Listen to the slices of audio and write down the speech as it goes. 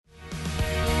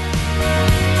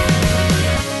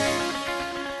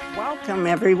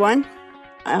everyone.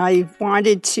 I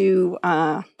wanted to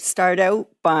start out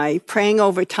by praying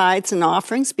over tithes and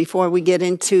offerings before we get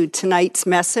into tonight's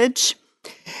message.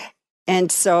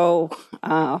 And so,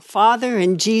 Father,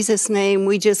 in Jesus' name,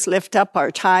 we just lift up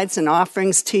our tithes and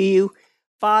offerings to you.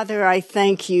 Father, I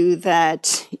thank you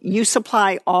that you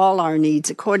supply all our needs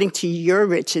according to your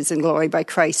riches and glory by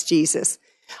Christ Jesus.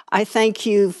 I thank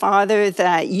you, Father,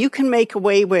 that you can make a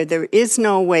way where there is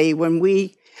no way when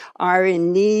we are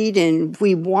in need and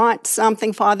we want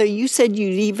something. Father, you said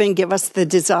you'd even give us the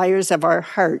desires of our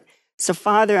heart. So,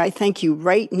 Father, I thank you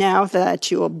right now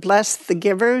that you will bless the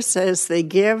givers as they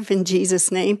give in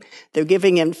Jesus' name. They're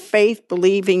giving in faith,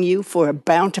 believing you for a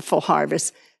bountiful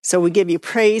harvest. So we give you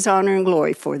praise, honor, and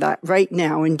glory for that right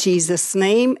now. In Jesus'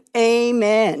 name,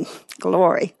 amen.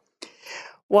 Glory.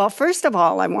 Well, first of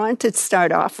all, I want to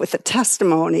start off with a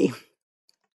testimony.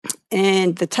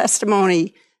 And the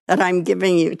testimony that I'm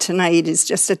giving you tonight is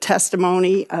just a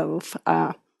testimony of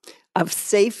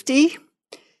safety.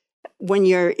 When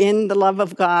you're in the love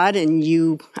of God and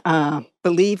you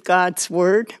believe God's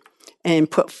word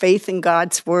and put faith in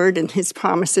God's word and his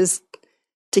promises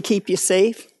to keep you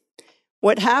safe.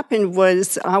 What happened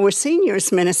was our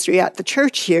seniors ministry at the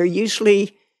church here,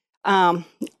 usually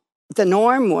the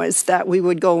norm was that we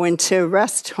would go into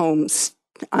rest homes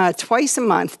twice a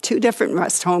month, 2 different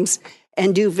rest homes,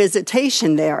 and do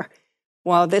visitation there.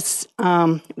 Well,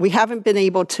 we haven't been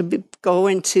able to go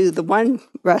into the one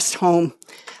rest home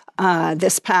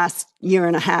this past year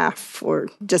and a half, or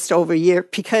just over a year,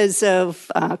 because of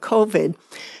COVID.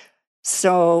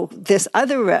 So this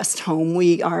other rest home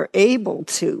we are able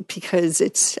to because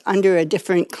it's under a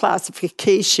different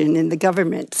classification in the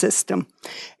government system.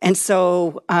 And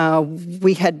so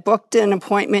we had booked an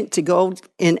appointment to go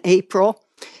in April,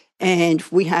 and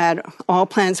we had all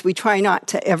plans. We try not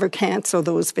to ever cancel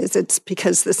those visits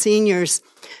because the seniors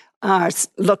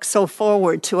look so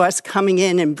forward to us coming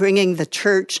in and bringing the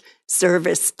church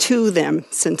service to them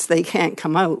since they can't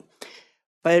come out.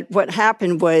 But what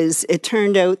happened was it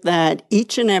turned out that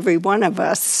each and every one of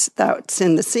us that's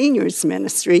in the seniors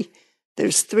ministry,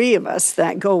 there's 3 of us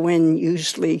that go in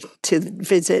usually to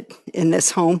visit in this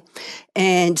home.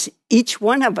 And each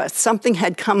one of us, something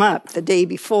had come up the day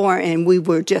before, and we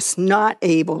were just not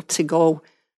able to go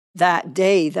that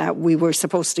day that we were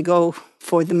supposed to go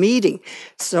for the meeting.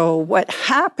 So what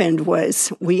happened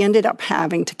was we ended up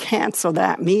having to cancel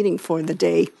that meeting for the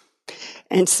day.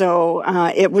 And so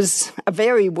it was a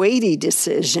very weighty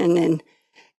decision,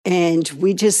 and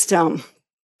we just,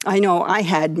 I know I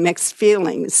had mixed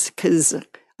feelings because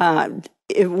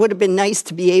it would have been nice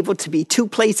to be able to be 2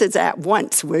 places at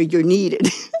once where you're needed.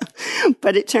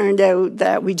 But it turned out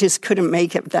that we just couldn't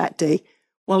make it that day.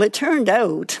 Well, it turned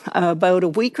out about a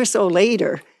week or so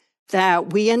later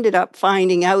that we ended up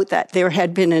finding out that there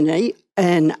had been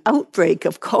an outbreak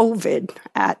of COVID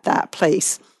at that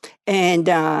place. And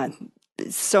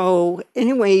so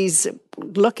anyways,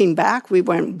 looking back, we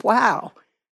went, wow,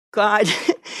 God,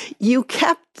 you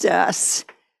kept us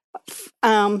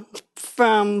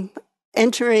from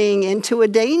entering into a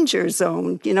danger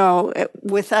zone,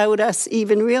 without us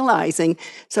even realizing.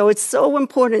 So it's so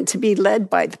important to be led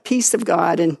by the peace of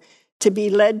God and to be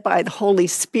led by the Holy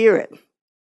Spirit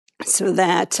so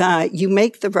that you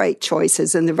make the right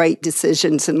choices and the right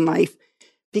decisions in life.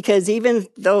 Because even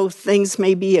though things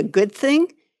may be a good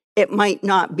thing, it might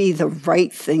not be the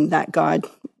right thing that God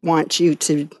wants you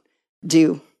to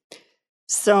do.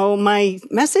 So my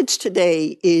message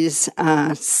today is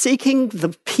seeking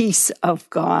the peace of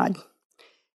God.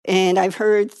 And I've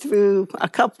heard through a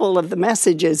couple of the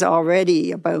messages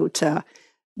already about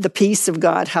the peace of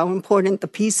God, how important the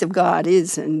peace of God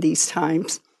is in these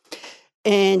times.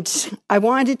 And I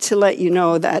wanted to let you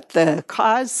know that the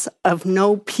cause of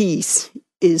no peace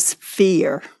is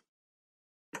fear.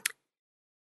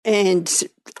 And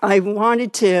I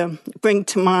wanted to bring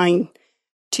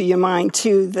to your mind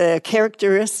too the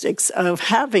characteristics of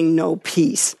having no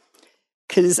peace.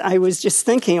 Because I was just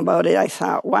thinking about it, I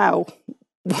thought, wow,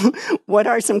 what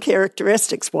are some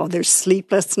characteristics? Well, there's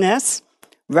sleeplessness,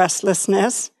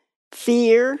 restlessness,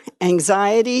 fear,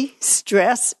 anxiety,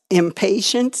 stress,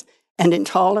 impatience, and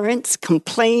intolerance,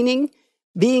 complaining,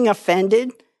 being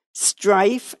offended,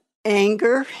 strife,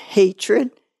 anger,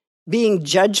 hatred, being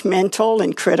judgmental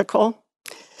and critical.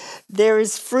 There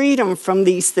is freedom from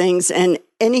these things and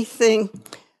anything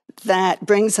that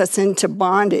brings us into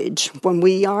bondage when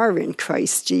we are in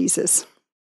Christ Jesus.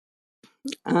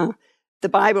 The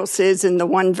Bible says in the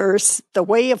one verse, the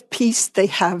way of peace they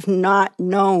have not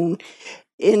known.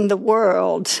 In the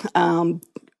world,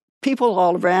 people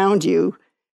all around you,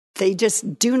 they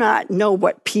just do not know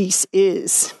what peace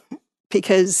is.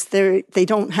 because they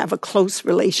don't have a close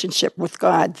relationship with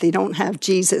God. They don't have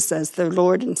Jesus as their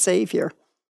Lord and Savior.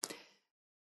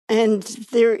 And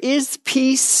there is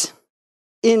peace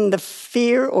in the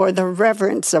fear or the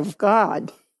reverence of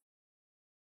God.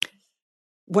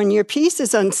 When your peace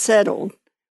is unsettled,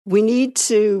 we need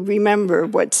to remember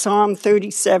what Psalm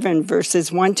 37,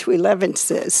 verses 1 to 11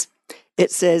 says.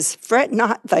 It says, "Fret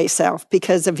not thyself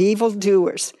because of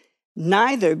evildoers,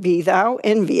 neither be thou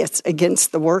envious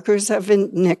against the workers of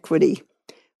iniquity.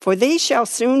 For they shall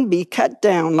soon be cut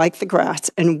down like the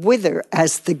grass and wither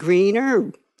as the green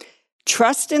herb.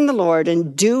 Trust in the Lord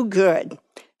and do good.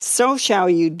 So shall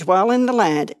you dwell in the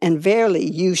land, and verily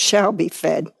you shall be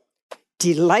fed.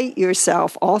 Delight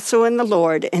yourself also in the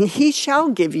Lord, and he shall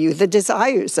give you the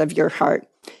desires of your heart.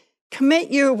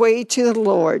 Commit your way to the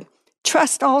Lord.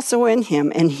 Trust also in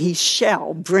him, and he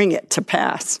shall bring it to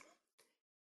pass.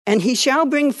 And he shall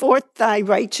bring forth thy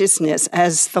righteousness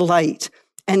as the light,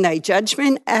 and thy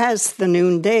judgment as the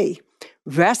noonday.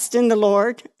 Rest in the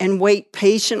Lord and wait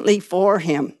patiently for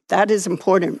him." That is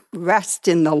important. Rest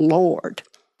in the Lord.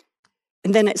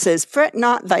 And then it says, "Fret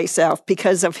not thyself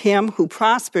because of him who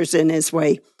prospers in his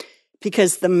way,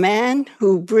 because the man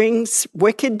who brings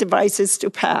wicked devices to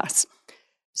pass.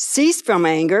 Cease from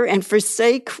anger and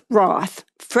forsake wrath.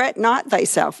 Fret not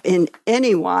thyself in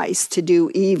any wise to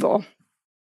do evil."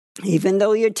 Even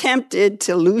though you're tempted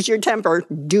to lose your temper,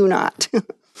 do not.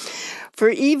 "For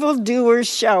evildoers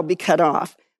shall be cut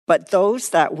off, but those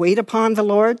that wait upon the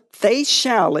Lord, they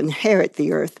shall inherit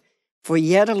the earth. For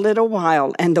yet a little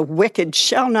while, and the wicked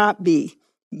shall not be.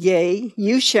 Yea,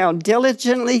 you shall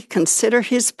diligently consider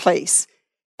his place,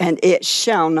 and it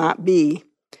shall not be.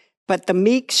 But the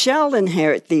meek shall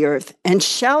inherit the earth, and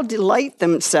shall delight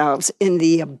themselves in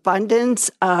the abundance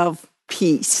of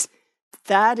peace."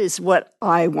 That is what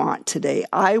I want today.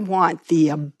 I want the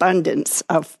abundance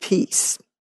of peace.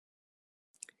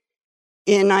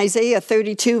 In Isaiah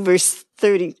 32, verse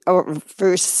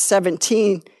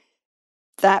 17,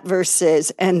 that verse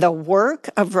says, "And the work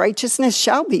of righteousness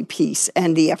shall be peace,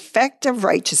 and the effect of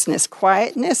righteousness,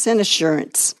 quietness and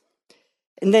assurance."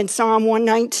 And then Psalm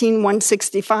 119,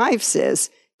 165 says,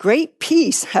 "Great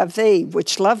peace have they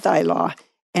which love thy law,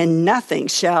 and nothing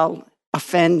shall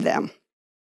offend them."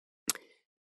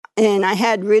 And I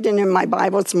had written in my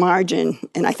Bible's margin,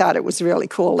 and I thought it was really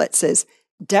cool, it says,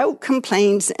 "Doubt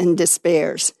complains and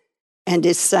despairs, and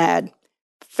is sad.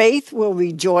 Faith will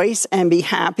rejoice and be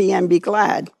happy and be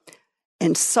glad.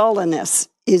 And sullenness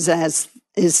is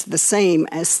the same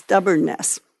as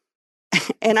stubbornness."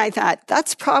 And I thought,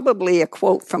 that's probably a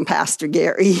quote from Pastor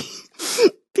Gary,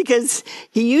 because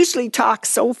he usually talks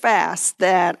so fast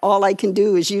that all I can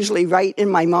do is usually write in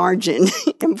my margin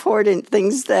important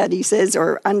things that he says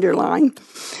or underline.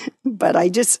 But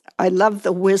I love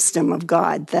the wisdom of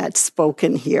God that's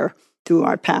spoken here through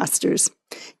our pastors.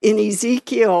 In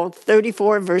Ezekiel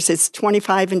 34, verses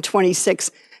 25 and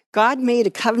 26, God made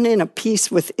a covenant of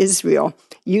peace with Israel,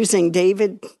 using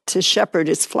David to shepherd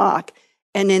his flock.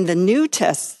 And in the New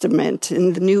Testament,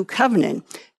 in the New Covenant,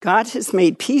 God has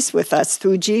made peace with us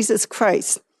through Jesus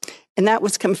Christ. And that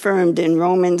was confirmed in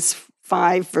Romans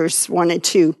 5, verse 1 and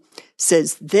 2.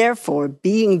 Says, "Therefore,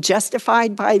 being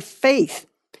justified by faith,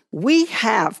 we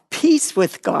have peace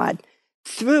with God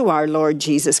through our Lord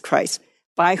Jesus Christ,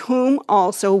 by whom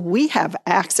also we have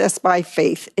access by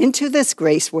faith into this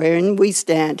grace wherein we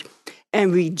stand,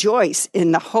 and rejoice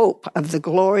in the hope of the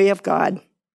glory of God."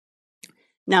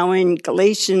 Now in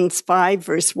Galatians 5,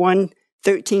 verse 1,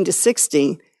 13 to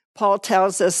 16, Paul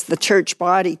tells us, the church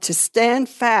body, to stand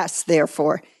fast,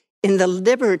 therefore, in the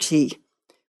liberty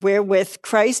wherewith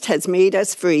Christ has made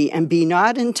us free, and be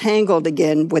not entangled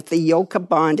again with the yoke of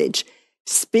bondage.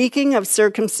 Speaking of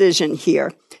circumcision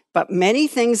here, but many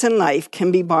things in life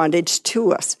can be bondage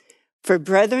to us. For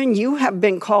brethren, you have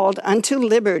been called unto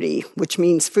liberty, which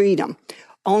means freedom.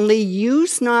 Only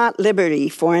use not liberty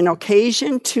for an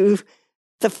occasion to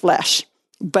the flesh,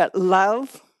 but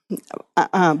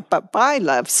by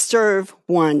love serve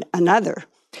one another.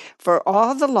 For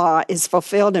all the law is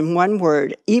fulfilled in one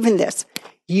word, even this: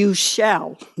 you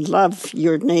shall love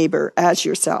your neighbor as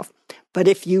yourself. But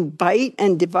if you bite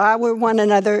and devour one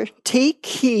another, take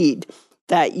heed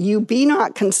that you be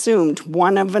not consumed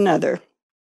one of another.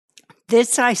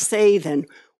 This I say then,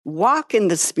 walk in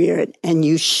the Spirit, and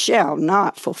you shall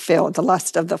not fulfill the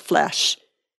lust of the flesh.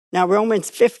 Now Romans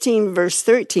 15, verse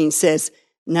 13 says,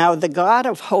 "Now the God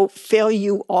of hope fill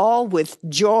you all with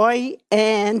joy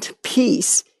and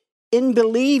peace in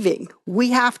believing." We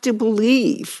have to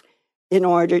believe in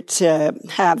order to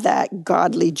have that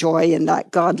godly joy and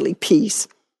that godly peace.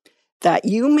 "That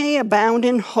you may abound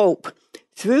in hope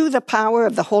through the power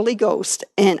of the Holy Ghost,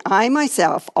 and I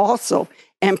myself also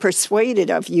am persuaded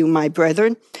of you, my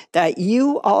brethren, that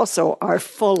you also are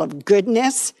full of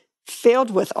goodness,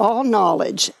 filled with all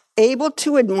knowledge, able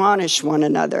to admonish one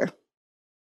another.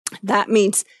 That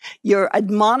means you're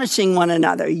admonishing one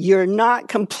another. You're not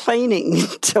complaining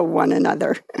to one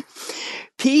another.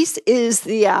 Peace is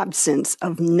the absence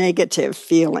of negative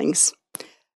feelings.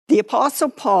 The Apostle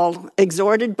Paul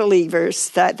exhorted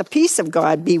believers that the peace of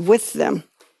God be with them,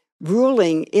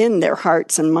 ruling in their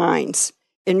hearts and minds.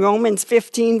 In Romans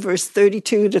 15, verse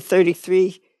 32 to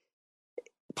 33,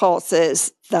 Paul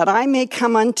says, that I may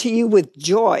come unto you with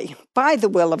joy by the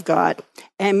will of God,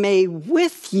 and may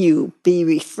with you be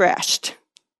refreshed.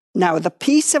 Now the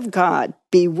peace of God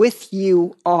be with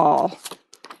you all.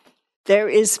 There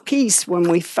is peace when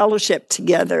we fellowship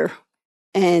together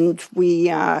and we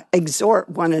exhort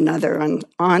one another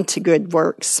on to good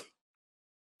works.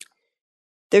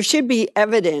 There should be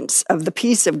evidence of the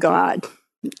peace of God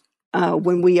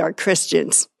when we are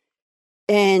Christians.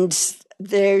 And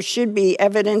there should be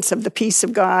evidence of the peace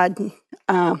of God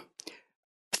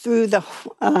through the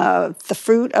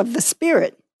fruit of the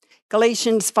Spirit.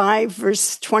 Galatians 5,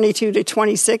 verse 22 to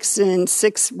 26 and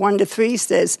 6, 1 to 3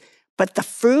 says, but the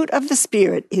fruit of the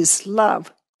Spirit is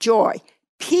love, joy,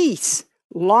 peace,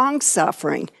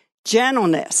 long-suffering,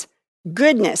 gentleness,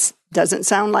 goodness, doesn't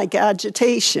sound like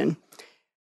agitation,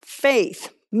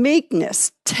 faith,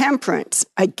 meekness, temperance.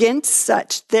 Against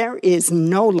such there is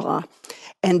no law.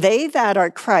 And they that are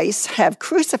Christ have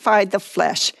crucified the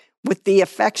flesh with the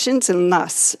affections and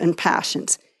lusts and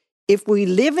passions. If we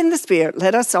live in the Spirit,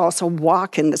 let us also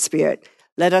walk in the Spirit.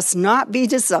 Let us not be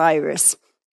desirous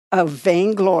of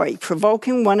vainglory,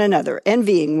 provoking one another,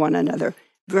 envying one another.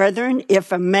 Brethren,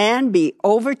 if a man be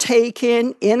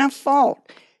overtaken in a fault,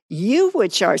 you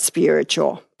which are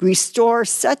spiritual, restore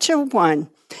such a one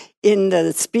in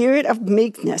the spirit of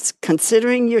meekness,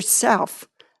 considering yourself,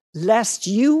 lest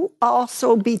you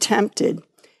also be tempted.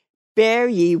 Bear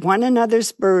ye one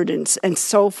another's burdens, and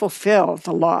so fulfill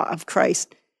the law of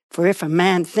Christ. For if a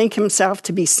man think himself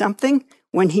to be something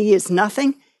when he is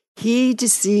nothing, he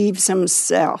deceives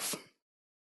himself.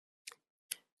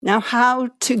 Now,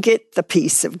 how to get the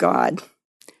peace of God?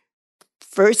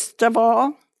 First of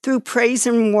all, through praise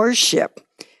and worship.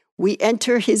 We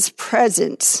enter his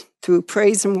presence through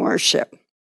praise and worship.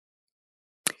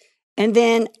 And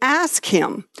then ask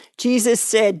him. Jesus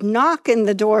said, knock and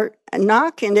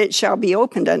it shall be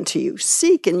opened unto you.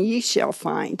 Seek and ye shall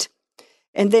find.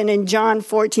 And then in John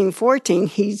 14:14,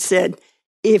 he said,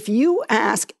 if you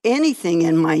ask anything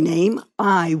in my name,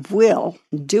 I will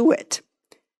do it.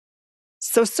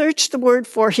 So search the word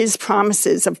for his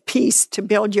promises of peace to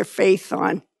build your faith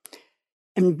on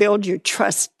and build your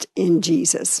trust in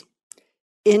Jesus.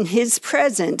 In his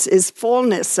presence is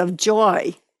fullness of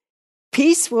joy.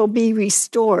 Peace will be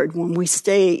restored when we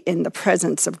stay in the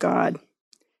presence of God.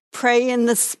 Pray in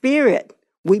the Spirit.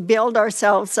 We build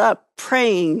ourselves up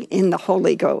praying in the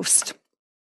Holy Ghost.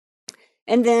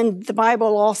 And then the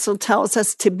Bible also tells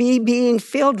us to be being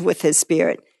filled with his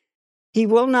Spirit. He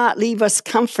will not leave us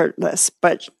comfortless,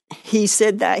 but he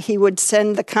said that he would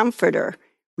send the Comforter.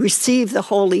 Receive the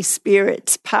Holy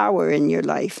Spirit's power in your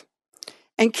life.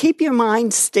 And keep your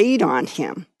mind stayed on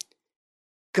him.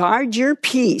 Guard your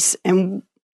peace and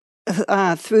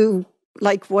through,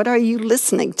 what are you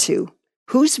listening to?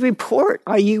 Whose report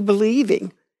are you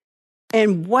believing?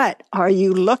 And what are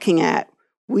you looking at?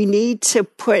 We need to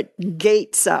put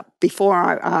gates up before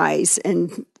our eyes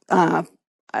and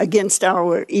against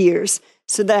our ears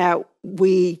so that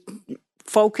we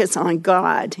focus on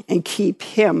God and keep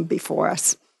him before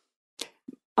us.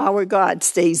 Our God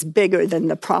stays bigger than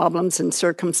the problems and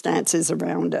circumstances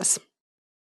around us.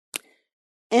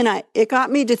 And it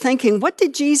got me to thinking, what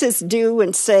did Jesus do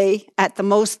and say at the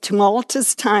most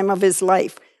tumultuous time of his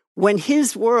life when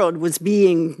his world was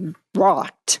being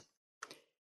rocked?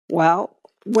 Well,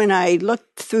 when I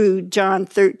looked through John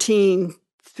 13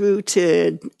 through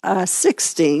to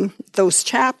 16, those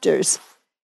chapters,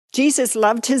 Jesus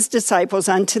loved his disciples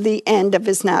unto the end of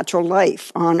his natural life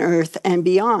on earth and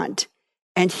beyond.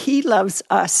 And he loves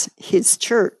us, his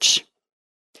church.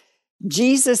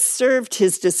 Jesus served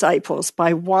his disciples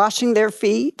by washing their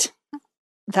feet.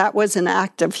 That was an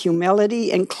act of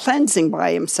humility and cleansing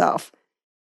by himself.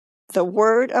 The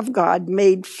word of God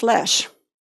made flesh.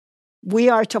 We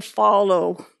are to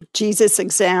follow Jesus'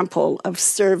 example of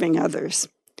serving others.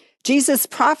 Jesus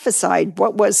prophesied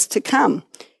what was to come.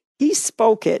 He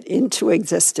spoke it into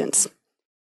existence.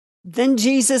 Then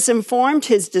Jesus informed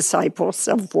his disciples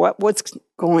of what was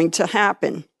going to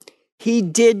happen. He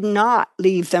did not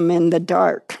leave them in the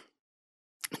dark.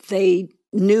 They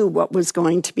knew what was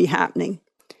going to be happening.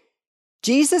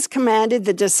 Jesus commanded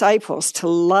the disciples to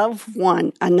love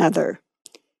one another.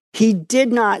 He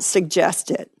did not suggest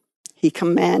it. He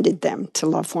commanded them to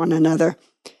love one another.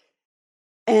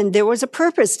 And there was a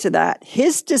purpose to that.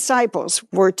 His disciples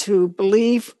were to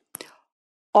believe,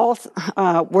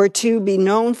 were to be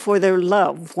known for their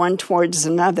love one towards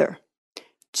another.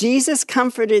 Jesus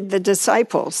comforted the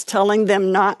disciples, telling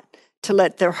them not to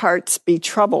let their hearts be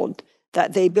troubled,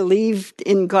 that they believed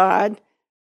in God,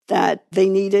 that they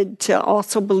needed to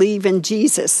also believe in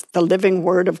Jesus, the living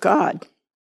Word of God.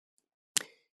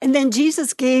 And then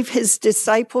Jesus gave his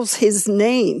disciples his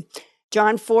name.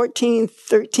 John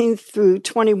 14:13 through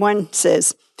 21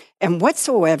 says, "And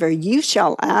whatsoever you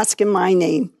shall ask in my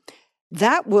name,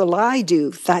 that will I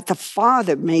do, that the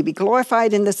Father may be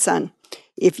glorified in the Son.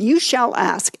 If you shall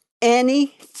ask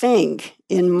anything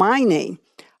in my name,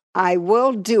 I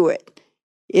will do it.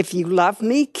 If you love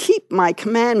me, keep my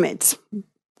commandments,"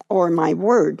 or my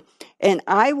word, "and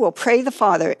I will pray the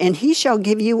Father, and he shall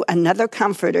give you another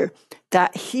comforter,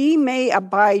 that he may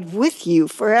abide with you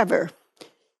forever.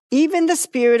 Even the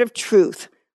Spirit of truth,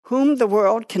 whom the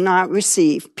world cannot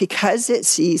receive, because it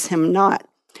sees him not,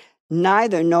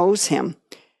 neither knows him.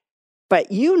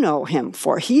 But you know him,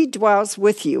 for he dwells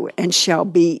with you and shall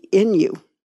be in you.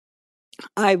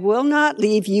 I will not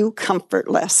leave you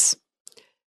comfortless.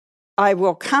 I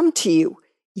will come to you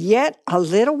yet a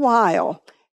little while,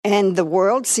 and the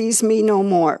world sees me no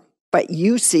more. But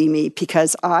you see me,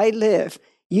 because I live.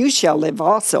 You shall live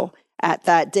also. At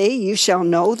that day you shall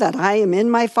know that I am in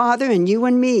my Father, and you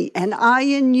in me, and I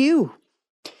in you.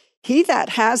 He that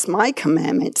has my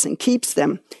commandments and keeps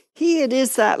them, he it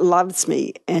is that loves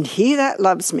me, and he that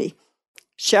loves me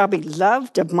shall be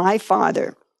loved of my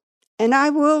Father, and I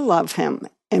will love him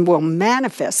and will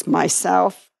manifest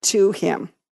myself to him."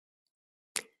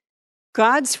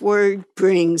 God's word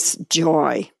brings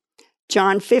joy.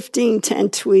 John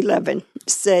 15:10-11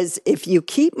 says, "If you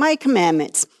keep my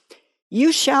commandments,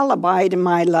 you shall abide in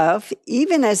my love,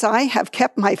 even as I have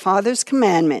kept my Father's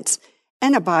commandments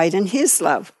and abide in his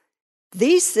love.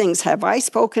 These things have I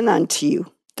spoken unto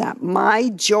you, that my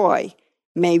joy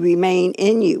may remain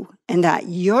in you, and that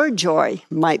your joy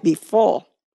might be full."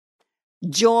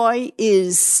 Joy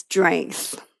is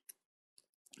strength.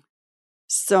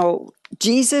 So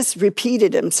Jesus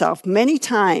repeated himself many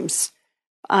times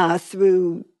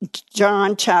through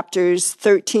John chapters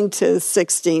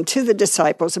 13-16 to the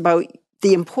disciples about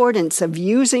the importance of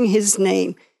using his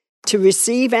name to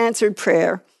receive answered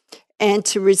prayer and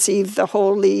to receive the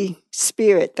Holy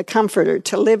Spirit, the Comforter,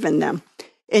 to live in them.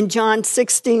 In John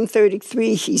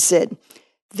 16:33, he said,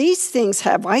 "These things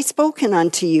have I spoken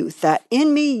unto you, that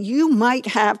in me you might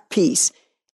have peace.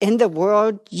 In the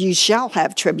world you shall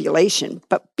have tribulation,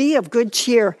 but be of good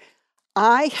cheer.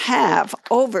 I have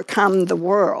overcome the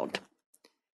world."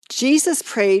 Jesus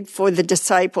prayed for the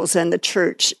disciples and the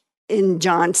church in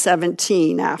John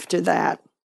 17 after that.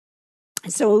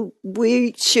 So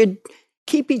we should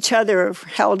keep each other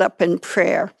held up in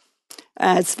prayer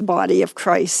as the body of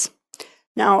Christ.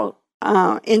 Now,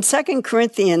 in 2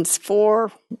 Corinthians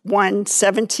 4:1,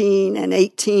 17 and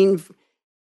 18,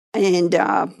 and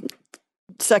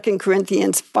 2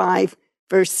 Corinthians 5,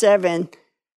 verse 7,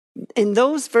 in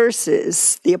those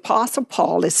verses, the Apostle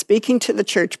Paul is speaking to the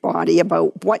church body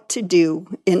about what to do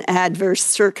in adverse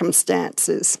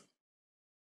circumstances.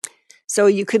 So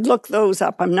you could look those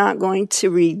up. I'm not going to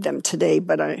read them today,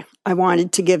 but I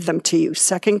wanted to give them to you.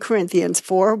 2 Corinthians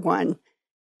 4:1,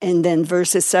 and then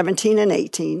verses 17 and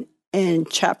 18, and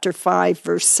chapter 5,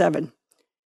 verse 7.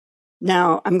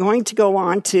 Now, I'm going to go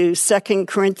on to 2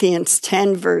 Corinthians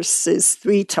 10, verses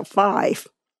 3-5,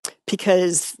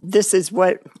 because this is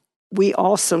what we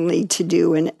also need to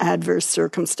do in adverse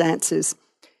circumstances.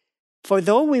 "For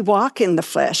though we walk in the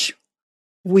flesh,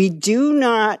 we do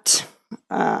not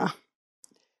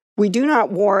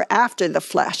war after the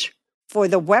flesh. For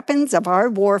the weapons of our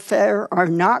warfare are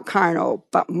not carnal,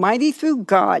 but mighty through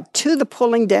God to the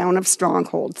pulling down of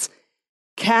strongholds,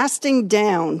 casting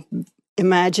down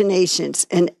imaginations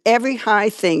and every high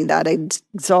thing that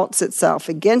exalts itself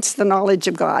against the knowledge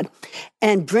of God,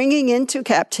 and bringing into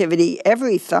captivity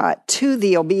every thought to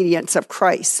the obedience of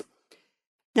Christ."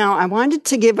 Now, I wanted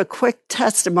to give a quick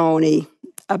testimony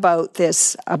about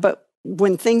this, about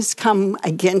when things come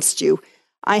against you.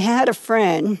 I had a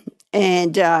friend,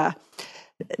 and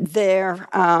their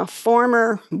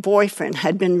former boyfriend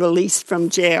had been released from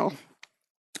jail,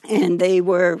 and they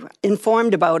were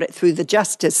informed about it through the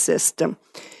justice system.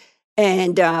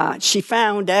 And she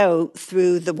found out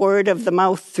through the word of the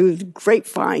mouth, through the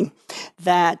grapevine,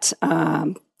 that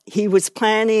he was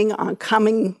planning on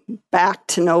coming back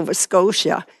to Nova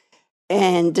Scotia,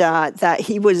 and that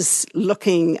he was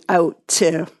looking out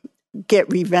to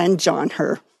get revenge on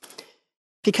her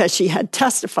because she had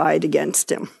testified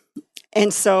against him.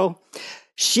 And so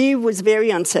she was very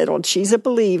unsettled. She's a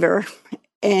believer,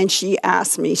 and she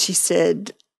asked me, she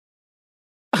said,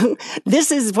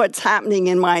 this is what's happening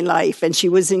in my life. And she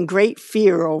was in great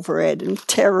fear over it and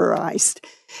terrorized.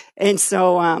 And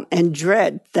so, and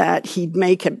dread that he'd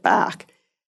make it back.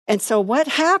 And so what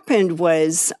happened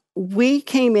was we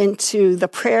came into the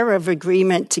prayer of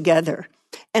agreement together.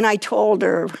 And I told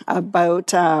her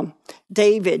about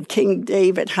David, King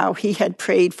David, how he had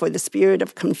prayed for the spirit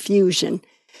of confusion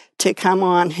to come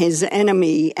on his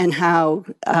enemy and how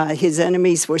his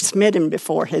enemies were smitten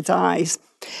before his eyes.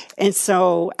 And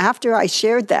so after I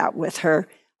shared that with her,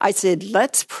 I said,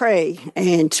 let's pray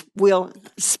and we'll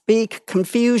speak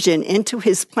confusion into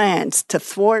his plans to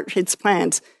thwart his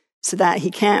plans so that he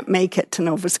can't make it to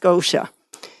Nova Scotia.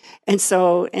 And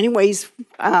so anyways,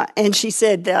 and she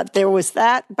said that there was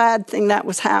that bad thing that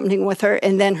was happening with her.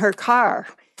 And then her car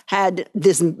had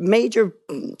this major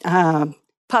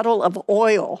puddle of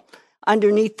oil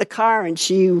underneath the car. And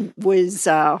she was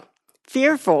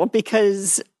fearful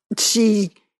because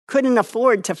she couldn't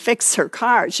afford to fix her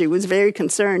car. She was very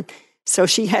concerned. So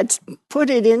she had put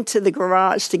it into the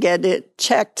garage to get it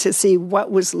checked to see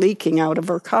what was leaking out of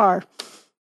her car.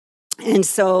 And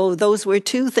so those were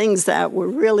two things that were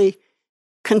really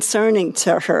concerning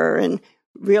to her and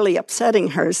really upsetting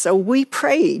her. So we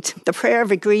prayed the prayer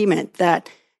of agreement that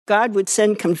God would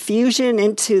send confusion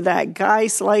into that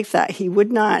guy's life, that he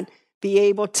would not be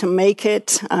able to make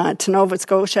it to Nova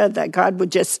Scotia, that God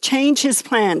would just change his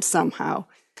plans somehow,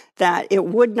 that it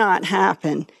would not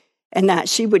happen, and that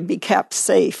she would be kept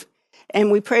safe.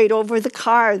 And we prayed over the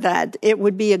car that it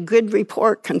would be a good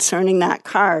report concerning that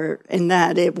car and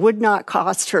that it would not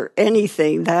cost her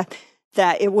anything, that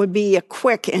it would be a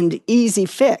quick and easy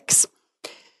fix.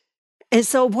 And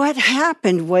so what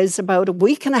happened was about a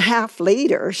week and a half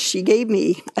later, she gave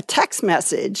me a text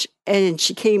message and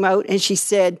she came out and she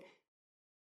said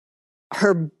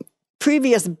her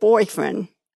previous boyfriend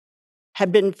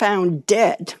had been found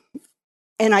dead.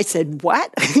 And I said,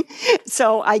 what?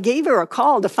 So I gave her a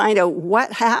call to find out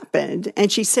what happened.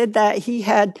 And she said that he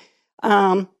had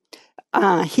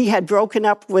broken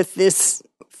up with this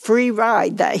free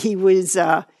ride that he was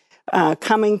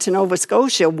coming to Nova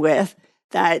Scotia with,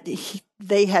 that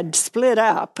they had split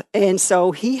up. And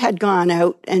so he had gone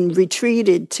out and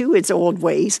retreated to his old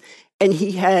ways. And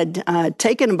he had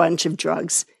taken a bunch of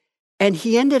drugs. And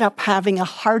he ended up having a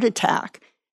heart attack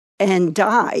and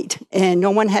died, and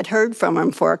no one had heard from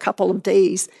him for a couple of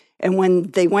days. And when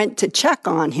they went to check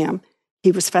on him,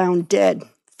 he was found dead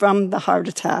from the heart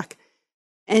attack.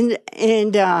 And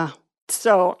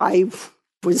so I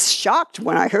was shocked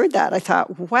when I heard that. I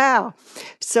thought, wow.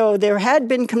 So there had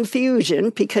been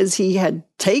confusion because he had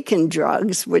taken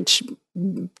drugs, which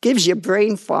gives you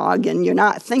brain fog and you're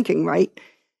not thinking right.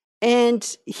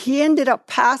 And he ended up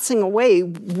passing away.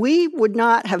 We would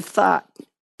not have thought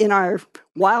in our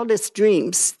wildest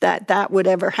dreams that that would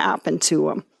ever happen to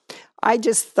him. I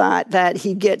just thought that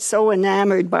he'd get so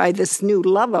enamored by this new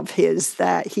love of his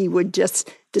that he would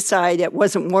just decide it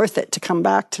wasn't worth it to come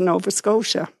back to Nova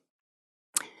Scotia.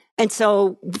 And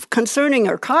so concerning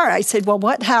her car, I said, well,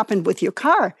 what happened with your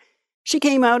car? She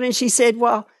came out and she said,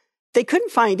 well, they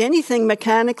couldn't find anything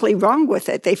mechanically wrong with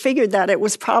it. They figured that it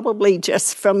was probably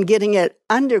just from getting it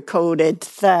undercoated,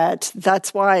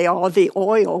 that's why all the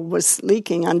oil was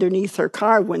leaking underneath her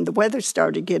car when the weather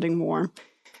started getting warm.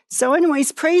 So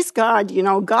anyways, praise God,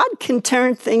 God can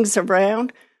turn things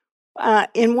around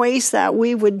in ways that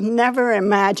we would never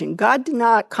imagine. God did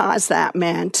not cause that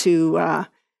man to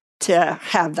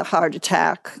have the heart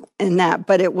attack and that,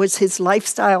 but it was his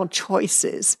lifestyle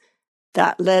choices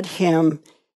that led him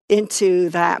into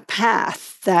that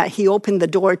path, that he opened the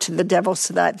door to the devil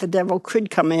so that the devil could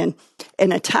come in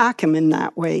and attack him in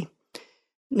that way.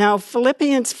 Now,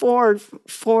 Philippians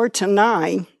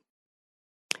 4:4-9,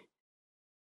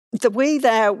 the way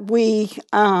that we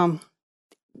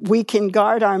can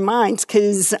guard our minds,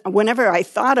 because whenever I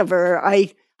thought of her,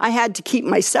 I had to keep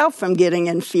myself from getting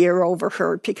in fear over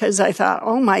her because I thought,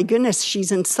 oh my goodness,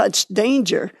 she's in such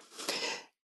danger.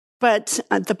 But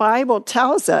the Bible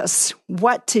tells us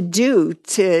what to do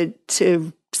to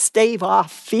stave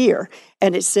off fear.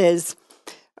 And it says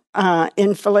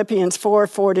in Philippians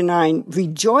 4:4-9,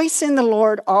 rejoice in the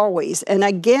Lord always. And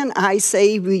again, I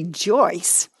say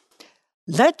rejoice.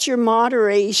 Let your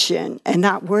moderation, and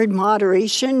that word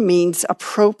moderation means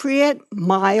appropriate,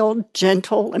 mild,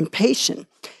 gentle, and patient.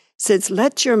 says,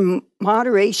 let your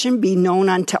moderation be known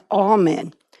unto all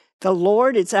men. The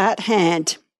Lord is at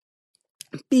hand.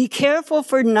 Be careful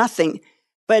for nothing,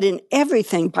 but in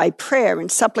everything by prayer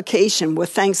and supplication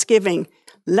with thanksgiving,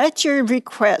 let your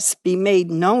requests be made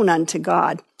known unto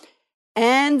God.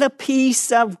 And the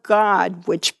peace of God,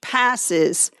 which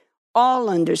passes all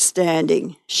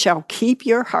understanding, shall keep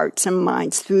your hearts and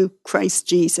minds through Christ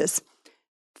Jesus.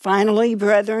 Finally,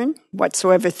 brethren,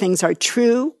 whatsoever things are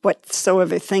true,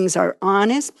 whatsoever things are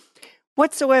honest,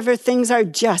 whatsoever things are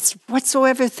just,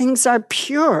 whatsoever things are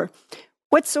pure,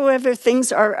 whatsoever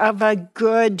things are of a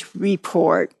good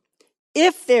report,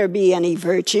 if there be any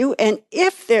virtue, and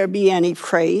if there be any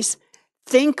praise,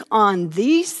 think on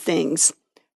these things,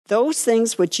 those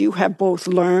things which you have both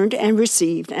learned and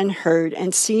received and heard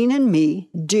and seen in me,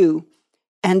 do,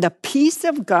 and the peace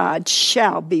of God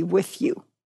shall be with you.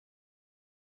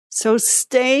 So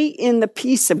stay in the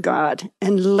peace of God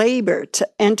and labor to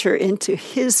enter into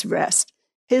his rest,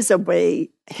 his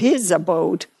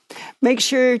abode. Make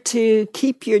sure to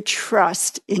keep your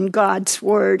trust in God's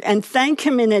word and thank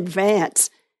him in advance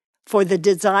for the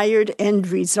desired end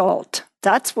result.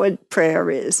 That's what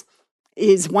prayer is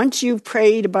once you've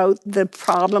prayed about the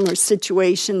problem or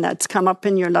situation that's come up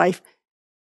in your life,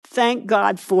 thank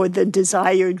God for the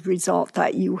desired result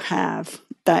that you have,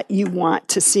 that you want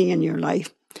to see in your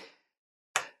life.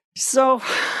 So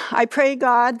I pray,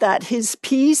 God, that his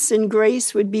peace and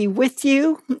grace would be with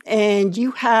you, and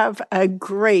you have a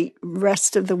great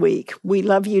rest of the week. We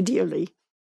love you dearly.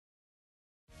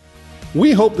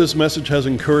 We hope this message has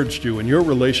encouraged you in your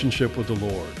relationship with the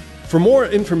Lord. For more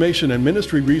information and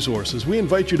ministry resources, we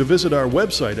invite you to visit our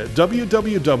website at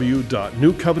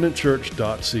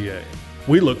www.newcovenantchurch.ca.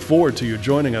 We look forward to you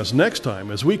joining us next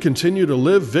time as we continue to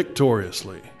live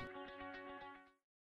victoriously.